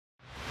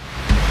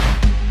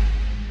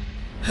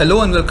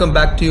Hello and welcome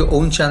back to your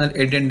own channel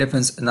Indian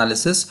Defense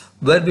Analysis,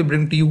 where we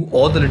bring to you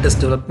all the latest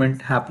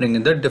development happening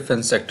in the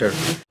defense sector.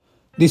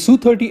 The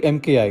SU-30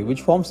 MKI,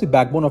 which forms the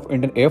backbone of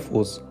Indian Air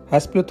Force,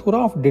 has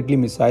plethora of deadly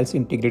missiles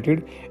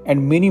integrated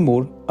and many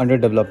more under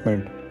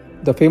development.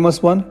 The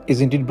famous one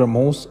is indeed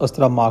BrahMos,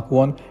 Astra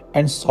Mark-I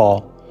and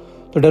SAAW.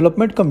 The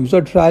development cum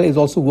user trial is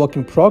also work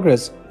in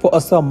progress for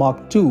Astra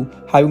Mark-II,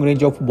 having a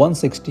range of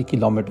 160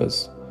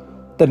 kilometers.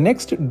 The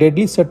next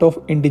deadly set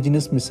of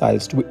indigenous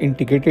missiles to be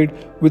integrated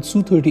with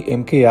SU-30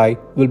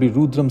 MKI will be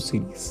Rudram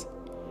series.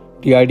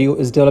 DRDO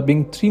is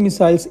developing 3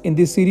 missiles in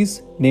this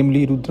series,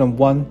 namely Rudram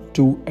I,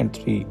 II and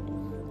III.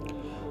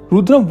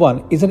 Rudram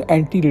I is an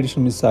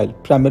anti-radiation missile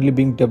primarily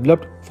being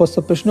developed for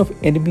suppression of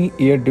enemy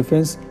air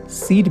defense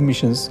SEAD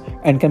missions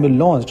and can be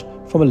launched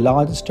from a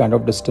large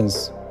standoff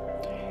distance.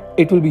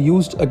 It will be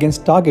used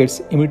against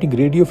targets emitting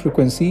radio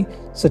frequency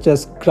such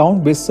as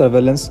ground-based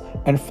surveillance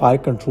and fire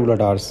control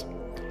radars.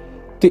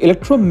 The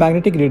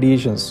electromagnetic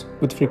radiations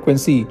with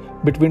frequency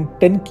between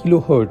 10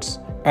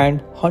 kHz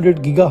and 100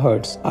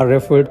 GHz are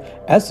referred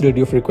as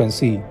radio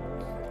frequency.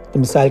 The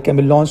missile can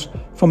be launched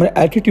from an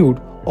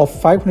altitude of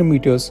 500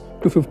 meters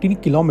to 15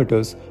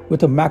 kilometers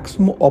with a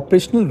maximum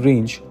operational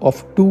range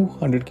of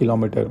 200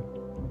 kilometers.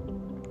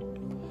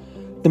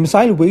 The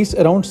missile weighs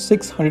around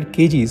 600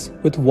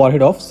 kg with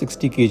warhead of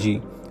 60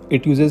 kg.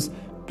 It uses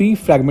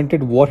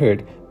pre-fragmented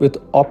warhead with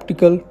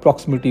optical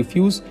proximity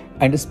fuse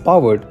and is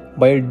powered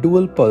by a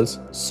dual-pulse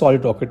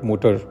solid rocket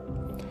motor.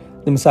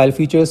 The missile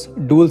features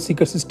dual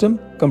seeker system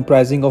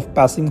comprising of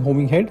passive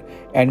homing head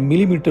and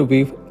millimeter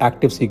wave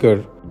active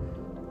seeker.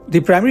 The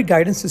primary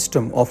guidance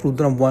system of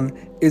Rudram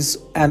I is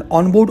an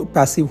onboard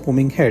passive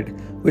homing head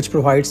which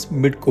provides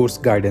mid-course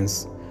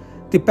guidance.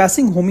 The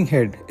passive homing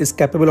head is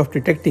capable of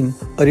detecting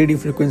a radio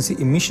frequency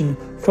emission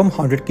from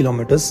 100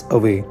 kilometers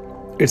away.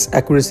 Its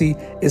accuracy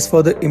is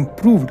further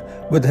improved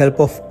with the help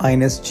of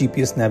INS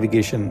GPS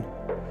navigation.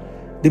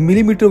 The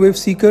millimeter wave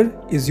seeker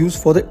is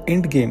used for the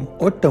endgame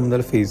or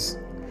terminal phase.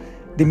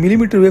 The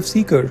millimeter wave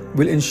seeker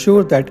will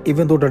ensure that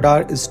even though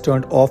radar is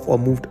turned off or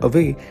moved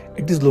away,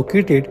 it is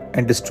located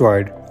and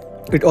destroyed.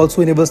 It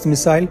also enables the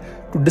missile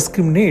to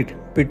discriminate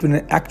between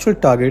an actual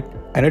target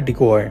and a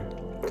decoy.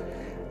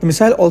 The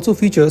missile also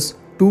features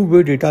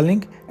two-way data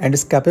link and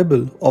is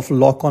capable of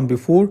lock-on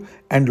before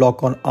and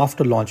lock-on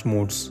after launch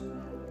modes.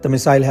 The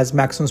missile has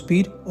maximum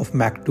speed of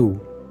Mach 2.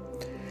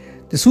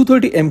 The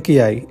SU-30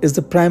 MKI is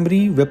the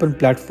primary weapon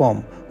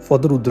platform for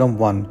the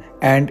Rudram I,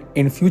 and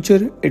in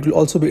future it will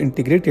also be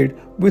integrated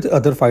with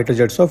other fighter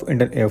jets of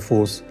Indian Air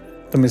Force.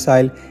 The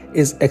missile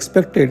is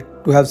expected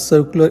to have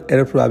circular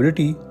error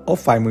probability of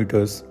 5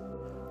 meters.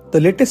 The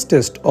latest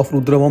test of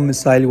Rudram I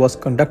missile was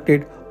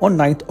conducted on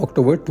 9th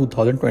October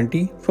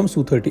 2020 from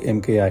SU-30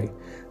 MKI.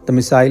 The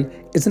missile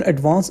is an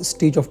advanced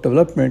stage of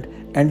development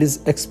and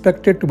is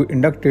expected to be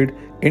inducted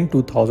in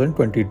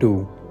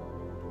 2022.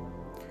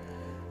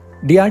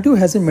 DRDO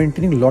has been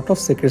maintaining a lot of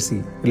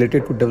secrecy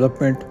related to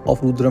development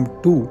of Rudram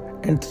II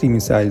and III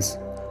missiles.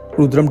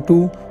 Rudram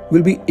II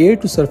will be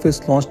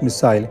air-to-surface launched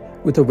missile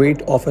with a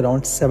weight of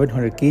around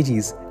 700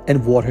 kg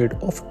and warhead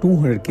of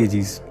 200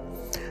 kg.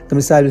 The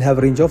missile will have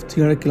a range of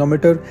 300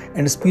 km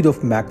and a speed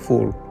of Mach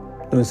 4.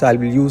 The missile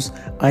will use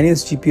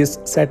INS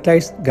GPS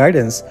satellite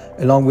guidance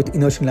along with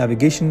inertial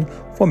navigation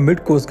for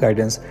mid-course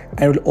guidance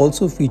and will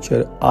also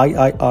feature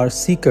IIR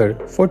seeker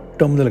for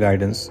terminal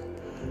guidance.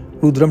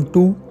 Rudram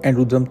II and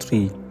Rudram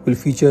III will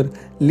feature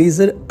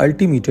laser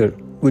altimeter,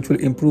 which will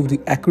improve the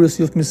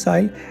accuracy of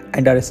missile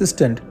and are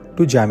assistant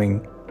to jamming.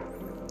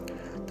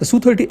 The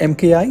SU-30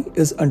 MKI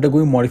is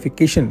undergoing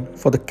modification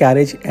for the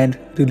carriage and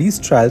release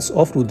trials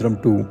of Rudram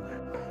II.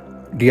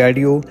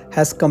 DRDO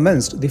has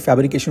commenced the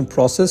fabrication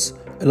process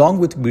along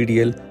with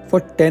BDL for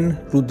 10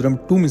 Rudram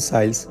II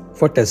missiles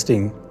for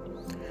testing.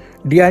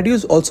 DRDO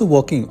is also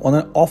working on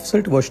an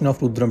offset version of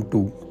Rudram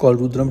II called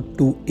Rudram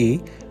II-A,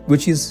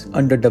 which is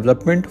under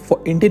development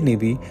for Indian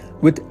Navy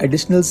with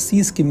additional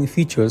sea skimming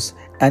features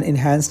and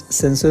enhanced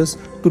sensors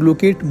to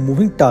locate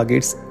moving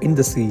targets in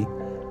the sea.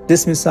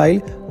 This missile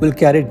will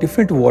carry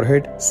different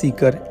warhead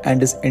seeker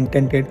and is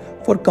intended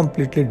for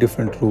completely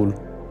different role.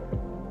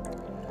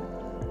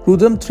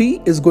 Rudram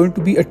III is going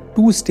to be a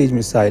two-stage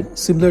missile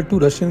similar to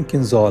Russian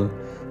Kinzhal.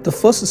 The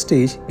first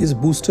stage is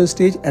booster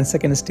stage and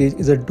second stage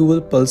is a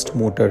dual-pulsed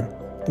motor.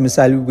 The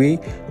missile will weigh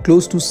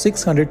close to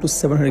 600 to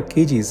 700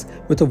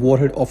 kg with a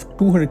warhead of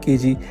 200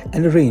 kg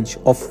and a range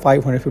of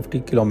 550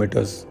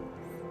 kilometers.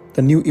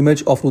 The new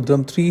image of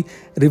Rudram III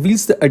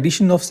reveals the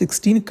addition of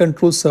 16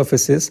 control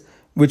surfaces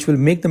which will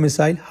make the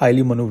missile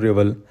highly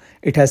maneuverable.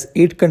 It has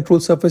 8 control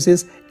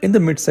surfaces in the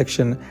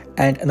midsection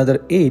and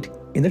another 8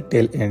 in the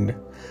tail end.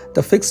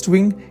 The fixed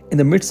wing in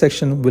the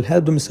midsection will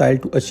help the missile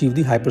to achieve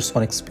the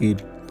hypersonic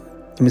speed.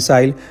 The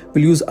missile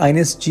will use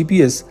INS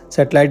GPS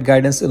satellite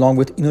guidance along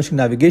with inertial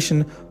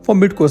navigation for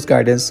mid-course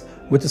guidance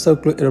with a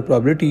circular error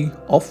probability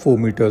of 4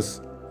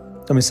 meters.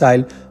 The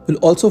missile will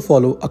also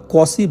follow a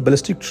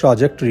quasi-ballistic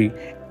trajectory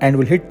and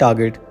will hit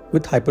target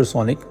with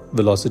hypersonic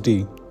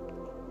velocity.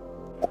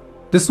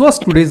 This was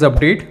today's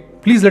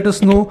update. Please let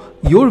us know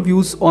your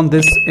views on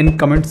this in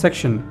comment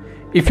section.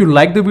 If you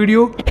like the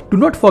video, do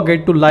not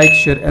forget to like,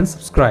 share and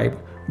subscribe.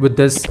 With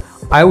this,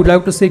 I would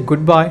like to say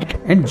goodbye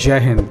and Jai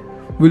Hind.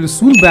 We'll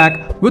soon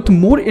back with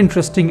more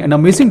interesting and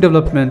amazing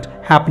development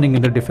happening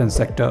in the defense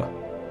sector.